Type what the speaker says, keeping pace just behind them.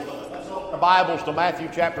Bibles to Matthew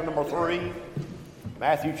chapter number 3.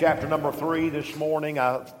 Matthew chapter number 3 this morning.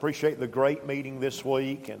 I appreciate the great meeting this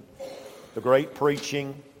week and the great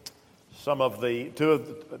preaching.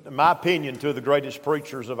 In my opinion, two of the greatest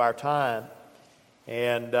preachers of our time.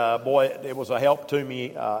 And boy, it was a help to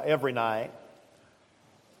me every night.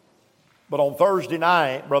 But on Thursday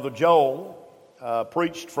night, Brother Joel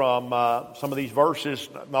preached from some of these verses,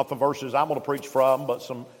 not the verses I'm going to preach from, but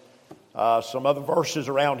some other verses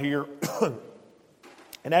around here.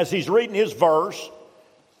 And as he's reading his verses,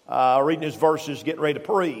 getting ready to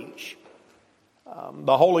preach,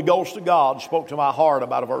 the Holy Ghost of God spoke to my heart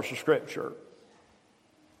about a verse of Scripture.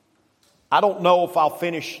 I don't know if I'll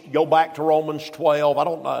go back to Romans 12. I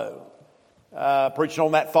don't know. Preaching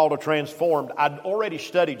on that thought of transformed. I'd already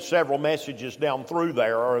studied several messages down through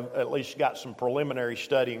there, or at least got some preliminary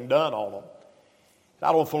studying done on them.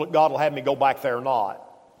 I don't know if God will have me go back there or not.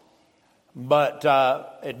 But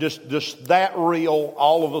it just that real,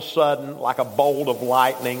 all of a sudden, like a bolt of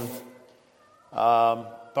lightning,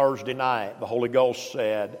 Thursday night, the Holy Ghost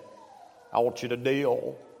said, I want you to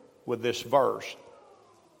deal with this verse.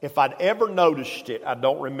 If I'd ever noticed it, I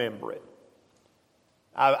don't remember it.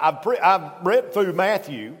 I've read through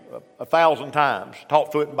Matthew 1,000 times,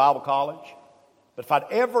 taught through it in Bible college. But if I'd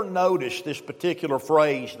ever noticed this particular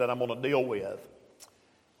phrase that I'm going to deal with,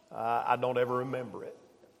 I don't ever remember it.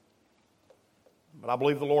 But I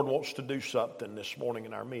believe the Lord wants to do something this morning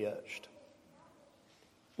in our midst.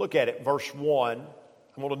 Look at it, verse 1.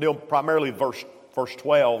 I'm going to deal primarily with verse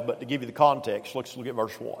 12, but to give you the context, let's look at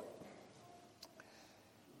verse 1.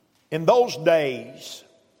 In those days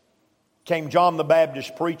came John the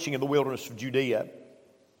Baptist preaching in the wilderness of Judea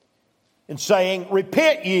and saying,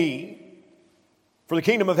 Repent ye, for the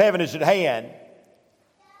kingdom of heaven is at hand.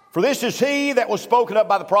 For this is he that was spoken of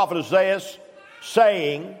by the prophet Isaiah,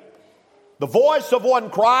 saying, The voice of one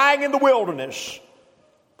crying in the wilderness,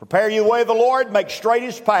 Prepare ye the way of the Lord, make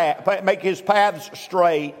his paths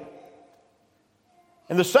straight.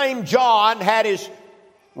 And the same John had his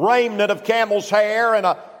raiment of camel's hair and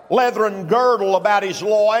a leathern girdle about his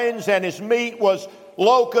loins, and his meat was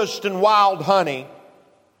locust and wild honey.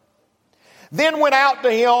 Then went out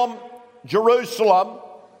to him Jerusalem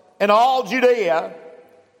and all Judea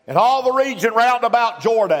and all the region round about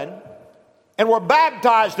Jordan, and were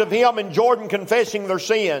baptized of him in Jordan, confessing their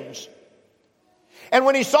sins. And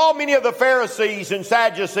when he saw many of the Pharisees and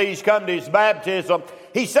Sadducees come to his baptism,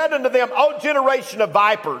 he said unto them, O generation of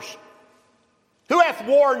vipers, who hath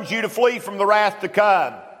warned you to flee from the wrath to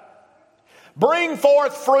come? Bring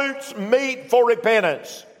forth fruits meet for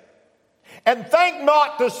repentance. And think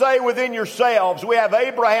not to say within yourselves, We have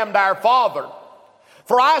Abraham to our father.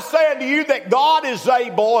 For I say unto you that God is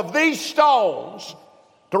able of these stones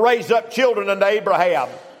to raise up children unto Abraham.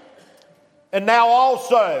 And now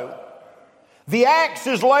also the axe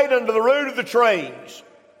is laid unto the root of the trees.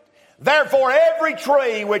 Therefore every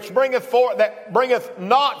tree which bringeth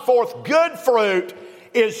not forth good fruit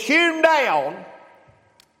is hewn down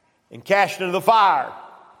and cast into the fire.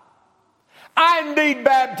 I indeed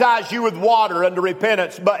baptize you with water unto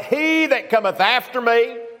repentance, but he that cometh after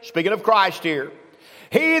me, speaking of Christ here,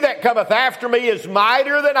 he that cometh after me is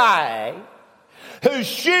mightier than I, whose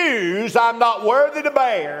shoes I'm not worthy to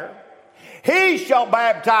bear. He shall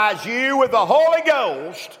baptize you with the Holy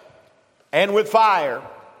Ghost and with fire.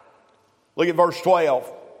 Look at verse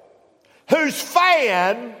 12. Whose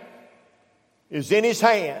fan is in his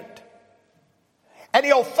hand, and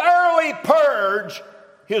he'll thoroughly purge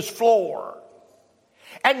his floor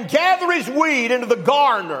and gather his wheat into the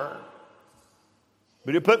garner.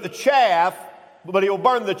 But he'll burn the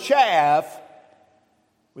chaff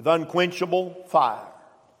with unquenchable fire.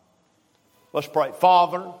 Let's pray.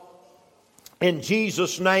 Father, in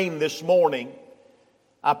Jesus' name this morning,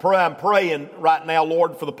 I'm praying right now,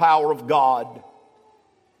 Lord, for the power of God.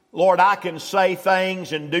 Lord, I can say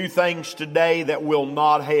things and do things today that will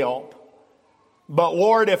not help. But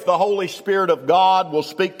Lord, if the Holy Spirit of God will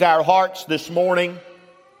speak to our hearts this morning,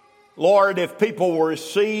 Lord, if people will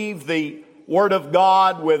receive the Word of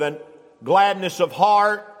God with a gladness of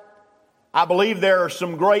heart, I believe there are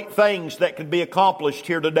some great things that could be accomplished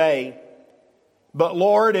here today. But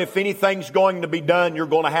Lord, if anything's going to be done, you're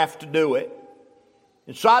going to have to do it.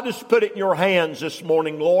 And so I just put it in your hands this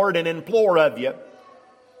morning, Lord, and implore of you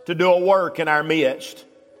to do a work in our midst.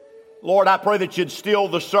 Lord, I pray that you'd still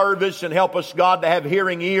the service and help us, God, to have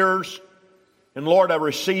hearing ears and, Lord, a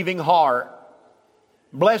receiving heart.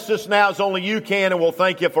 Bless us now as only you can, and we'll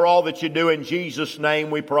thank you for all that you do. In Jesus'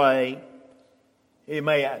 name we pray.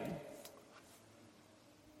 Amen.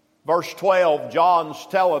 Verse 12, John's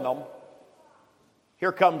telling them,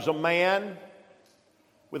 here comes a man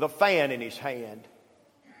with a fan in his hand.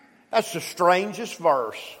 That's the strangest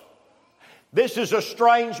verse. This is a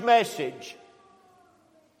strange message.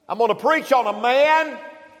 I'm going to preach on a man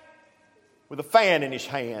with a fan in his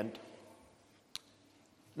hand.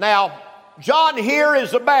 Now, John here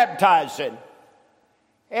is baptizing.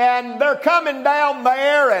 And they're coming down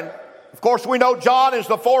there, and of course we know John is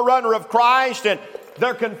the forerunner of Christ, and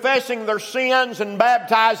they're confessing their sins and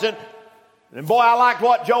baptizing. And boy, I liked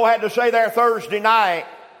what Joe had to say there Thursday night.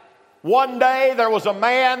 One day there was a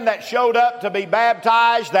man that showed up to be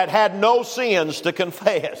baptized that had no sins to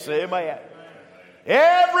confess. Amen.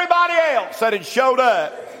 Everybody else that had showed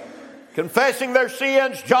up confessing their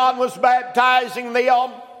sins, John was baptizing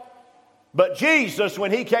them. But Jesus,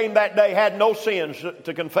 when he came that day, had no sins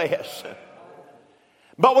to confess.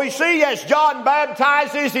 But we see as John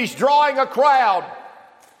baptizes, he's drawing a crowd.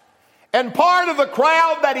 And part of the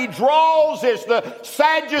crowd that he draws is the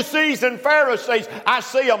Sadducees and Pharisees. I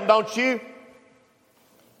see them, don't you?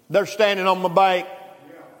 They're standing on the bank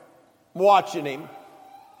watching him.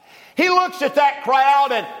 He looks at that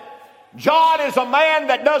crowd, and John is a man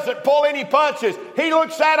that doesn't pull any punches. He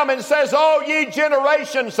looks at them and says, "Oh, ye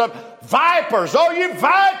generations of vipers, oh, you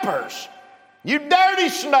vipers, you dirty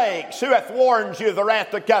snakes, who hath warned you of the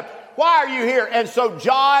wrath to come? Why are you here?" And so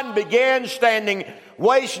John begins, standing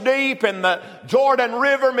waist deep in the Jordan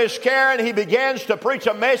River, Miss Karen, he begins to preach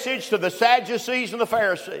a message to the Sadducees and the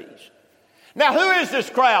Pharisees. Now, who is this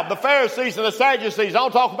crowd? The Pharisees and the Sadducees.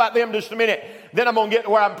 I'll talk about them in just a minute. Then I'm going to get to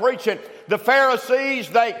where I'm preaching. The Pharisees,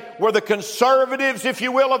 they were the conservatives, if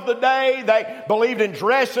you will, of the day. They believed in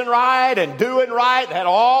dressing right and doing right. They had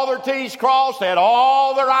all their T's crossed. They had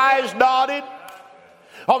all their I's dotted.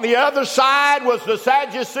 On the other side was the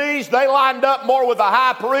Sadducees. They lined up more with the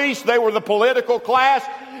high priest. They were the political class.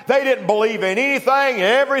 They didn't believe in anything.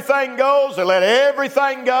 Everything goes. They let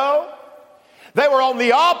everything go. They were on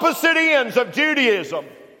the opposite ends of Judaism.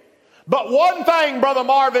 But one thing, Brother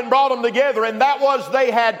Marvin, brought them together, and that was they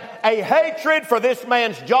had a hatred for this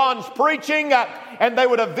man's John's preaching, and they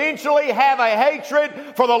would eventually have a hatred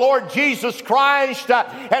for the Lord Jesus Christ.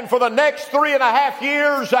 And for the next 3.5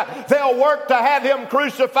 years, they'll work to have him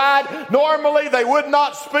crucified. Normally, they would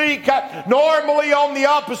not speak, normally on the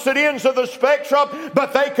opposite ends of the spectrum,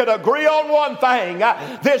 but they could agree on one thing.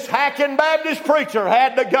 This hacking Baptist preacher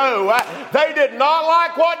had to go. They did not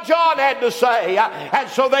like what John had to say, and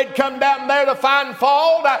so they'd come down there to find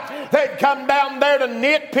fault. They'd come down there to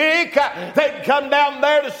nitpick. They'd come down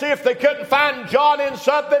there to see if they couldn't find John in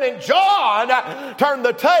something, and John turned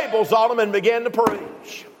the tables on them and began to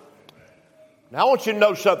preach. Now I want you to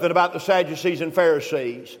know something about the Sadducees and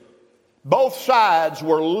Pharisees. Both sides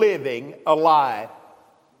were living a lie.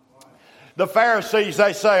 The Pharisees,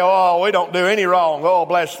 they say, "Oh, we don't do any wrong. Oh,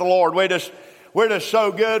 bless the Lord. We're just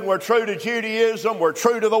so good. We're true to Judaism. We're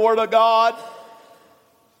true to the Word of God.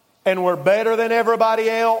 And we're better than everybody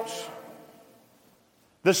else."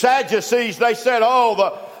 The Sadducees, they said,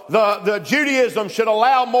 "Oh, the Judaism should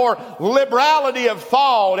allow more liberality of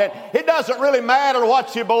thought, and it doesn't really matter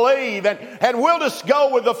what you believe, and we'll just go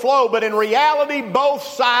with the flow." But in reality, both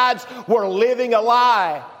sides were living a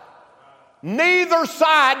lie. Neither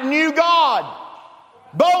side knew God.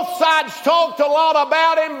 Both sides talked a lot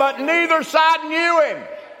about him, but neither side knew him.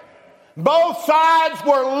 Both sides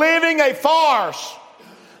were living a farce.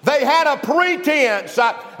 They had a pretense.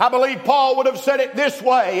 I believe Paul would have said it this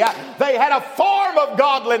way. They had a form of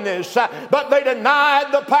godliness, but they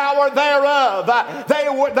denied the power thereof.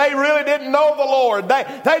 They really didn't know the Lord. They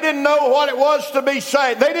didn't know what it was to be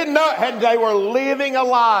saved. They didn't know, and they were living a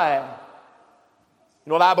lie. You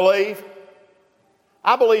know what I believe?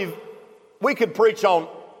 I believe we could preach on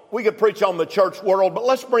the church world, but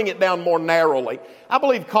let's bring it down more narrowly. I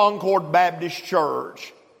believe Concord Baptist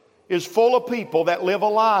Church is full of people that live a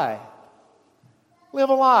lie. Live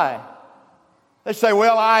a lie. They say,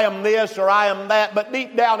 "Well, I am this or I am that," but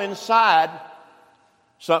deep down inside,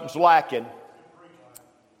 something's lacking.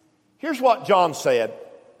 Here's what John said.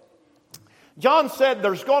 John said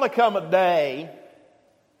there's going to come a day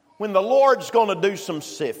when the Lord's going to do some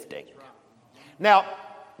sifting. Now,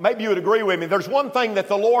 maybe you would agree with me. There's one thing that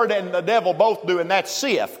the Lord and the devil both do, and that's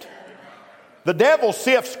sift. The devil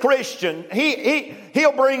sifts Christian.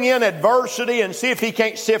 He'll bring in adversity and see if he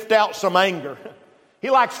can't sift out some anger.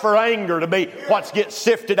 He likes for anger to be what gets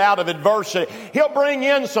sifted out of adversity. He'll bring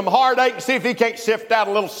in some heartache and see if he can't sift out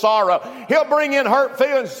a little sorrow. He'll bring in hurt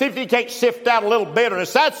feelings and see if he can't sift out a little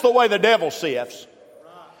bitterness. That's the way the devil sifts.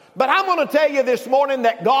 But I'm going to tell you this morning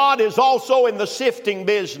that God is also in the sifting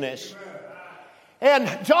business. And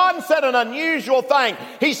John said an unusual thing.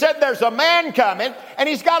 He said there's a man coming and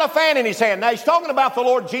he's got a fan in his hand. Now he's talking about the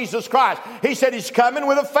Lord Jesus Christ. He said he's coming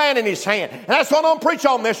with a fan in his hand. And that's what I want to preach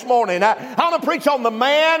on this morning. I want to preach on the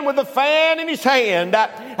man with the fan in his hand.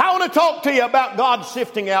 I want to talk to you about God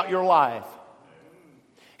sifting out your life.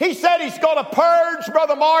 He said he's going to purge,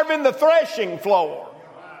 Brother Marvin, the threshing floor.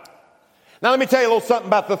 Now let me tell you a little something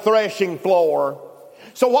about the threshing floor.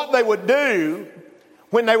 So what they would do,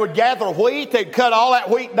 when they would gather wheat, they'd cut all that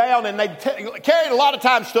wheat down and they'd carry it a lot of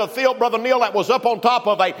times to a field, Brother Neil, that was up on top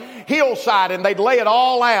of a hillside, and they'd lay it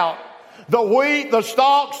all out. The wheat, the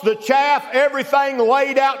stalks, the chaff, everything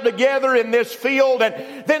laid out together in this field.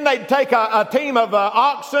 And then they'd take a team of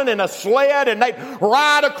oxen and a sled and they'd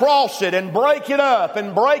ride across it and break it up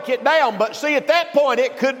and break it down. But see, at that point,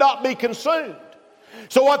 it could not be consumed.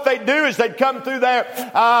 So what they'd do is they'd come through there,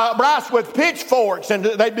 Bryce, with pitchforks, and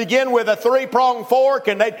they'd begin with a 3-pronged fork,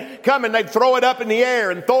 and they'd come and they'd throw it up in the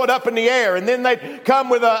air and throw it up in the air, and then they'd come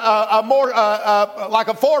with a more like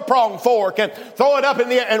a 4-pronged fork and throw it up in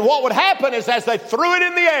the air. And what would happen is, as they threw it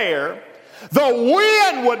in the air, the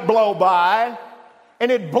wind would blow by,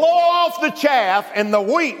 and it'd blow off the chaff, and the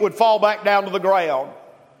wheat would fall back down to the ground.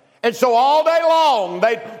 And so all day long,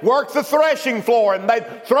 they'd work the threshing floor and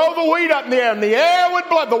they'd throw the wheat up in the air, and the air would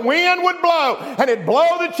blow, the wind would blow, and it'd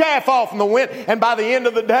blow the chaff off in the wind. And by the end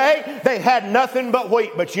of the day, they had nothing but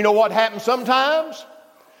wheat. But you know what happened sometimes?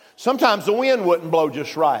 Sometimes the wind wouldn't blow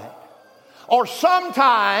just right. Or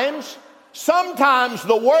sometimes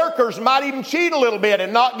the workers might even cheat a little bit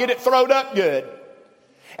and not get it thrown up good.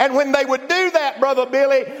 And when they would do that, Brother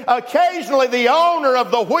Billy, occasionally the owner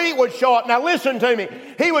of the wheat would show up. Now listen to me.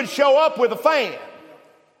 He would show up with a fan.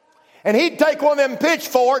 And he'd take one of them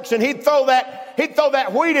pitchforks and he'd throw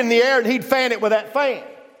that wheat in the air, and he'd fan it with that fan.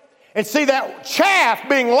 And see, that chaff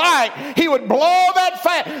being light, he would blow that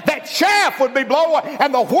fan. That chaff would be blown away,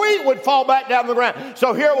 and the wheat would fall back down to the ground.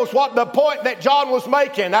 So here was what the point that John was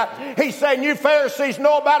making. He's saying, you Pharisees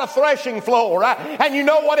know about a threshing floor, and you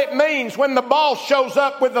know what it means when the boss shows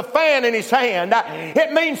up with the fan in his hand.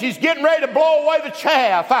 It means he's getting ready to blow away the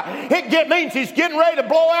chaff. It means he's getting ready to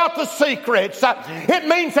blow out the secrets. It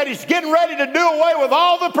means that he's getting ready to do away with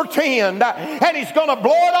all the pretend, and he's going to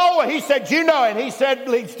blow it all away. He said, you know, and he's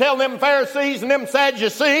telling them Pharisees and them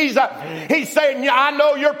Sadducees, he's saying, I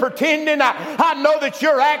know you're pretending. I know that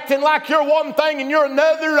you're acting like you're one thing and you're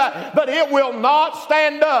another, but it will not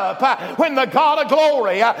stand up when the God of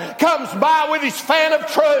glory comes by with his fan of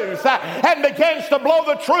truth and begins to blow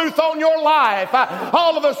the truth on your life.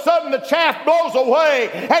 All of a sudden the chaff blows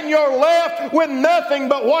away and you're left with nothing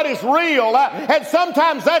but what is real. And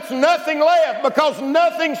sometimes that's nothing left because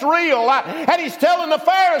nothing's real. And he's telling the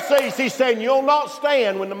Pharisees, he's saying, you'll not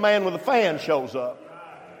stand when the man with the fan shows up.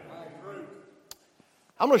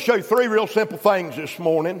 I'm going to show you 3 real simple things this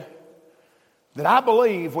morning that I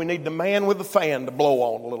believe we need the man with the fan to blow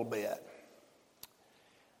on a little bit.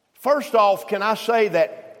 First off, can I say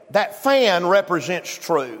that fan represents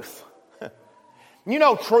truth? You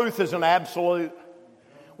know, truth is an absolute.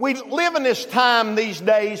 We live in this time these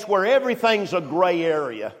days where everything's a gray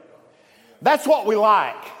area. That's what we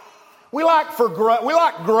like. We like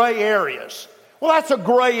gray areas. Well, that's a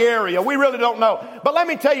gray area. We really don't know. But let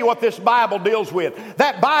me tell you what this Bible deals with.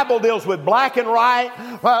 That Bible deals with black and white,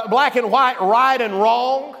 right and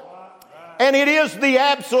wrong. And it is the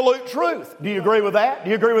absolute truth. Do you agree with that? Do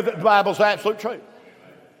you agree with the Bible's absolute truth?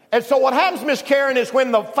 And so what happens, Miss Karen, is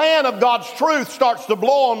when the fan of God's truth starts to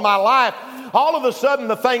blow on my life, all of a sudden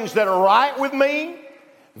the things that are right with me,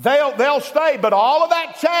 they'll stay. But all of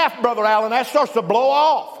that chaff, Brother Allen, that starts to blow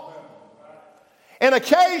off. And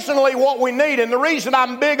occasionally what we need, and the reason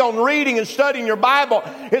I'm big on reading and studying your Bible,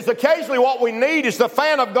 is occasionally what we need is the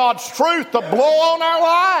fan of God's truth to blow on our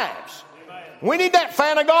lives. We need that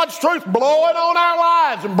fan of God's truth blowing on our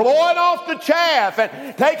lives and blowing off the chaff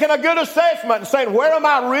and taking a good assessment and saying, where am I really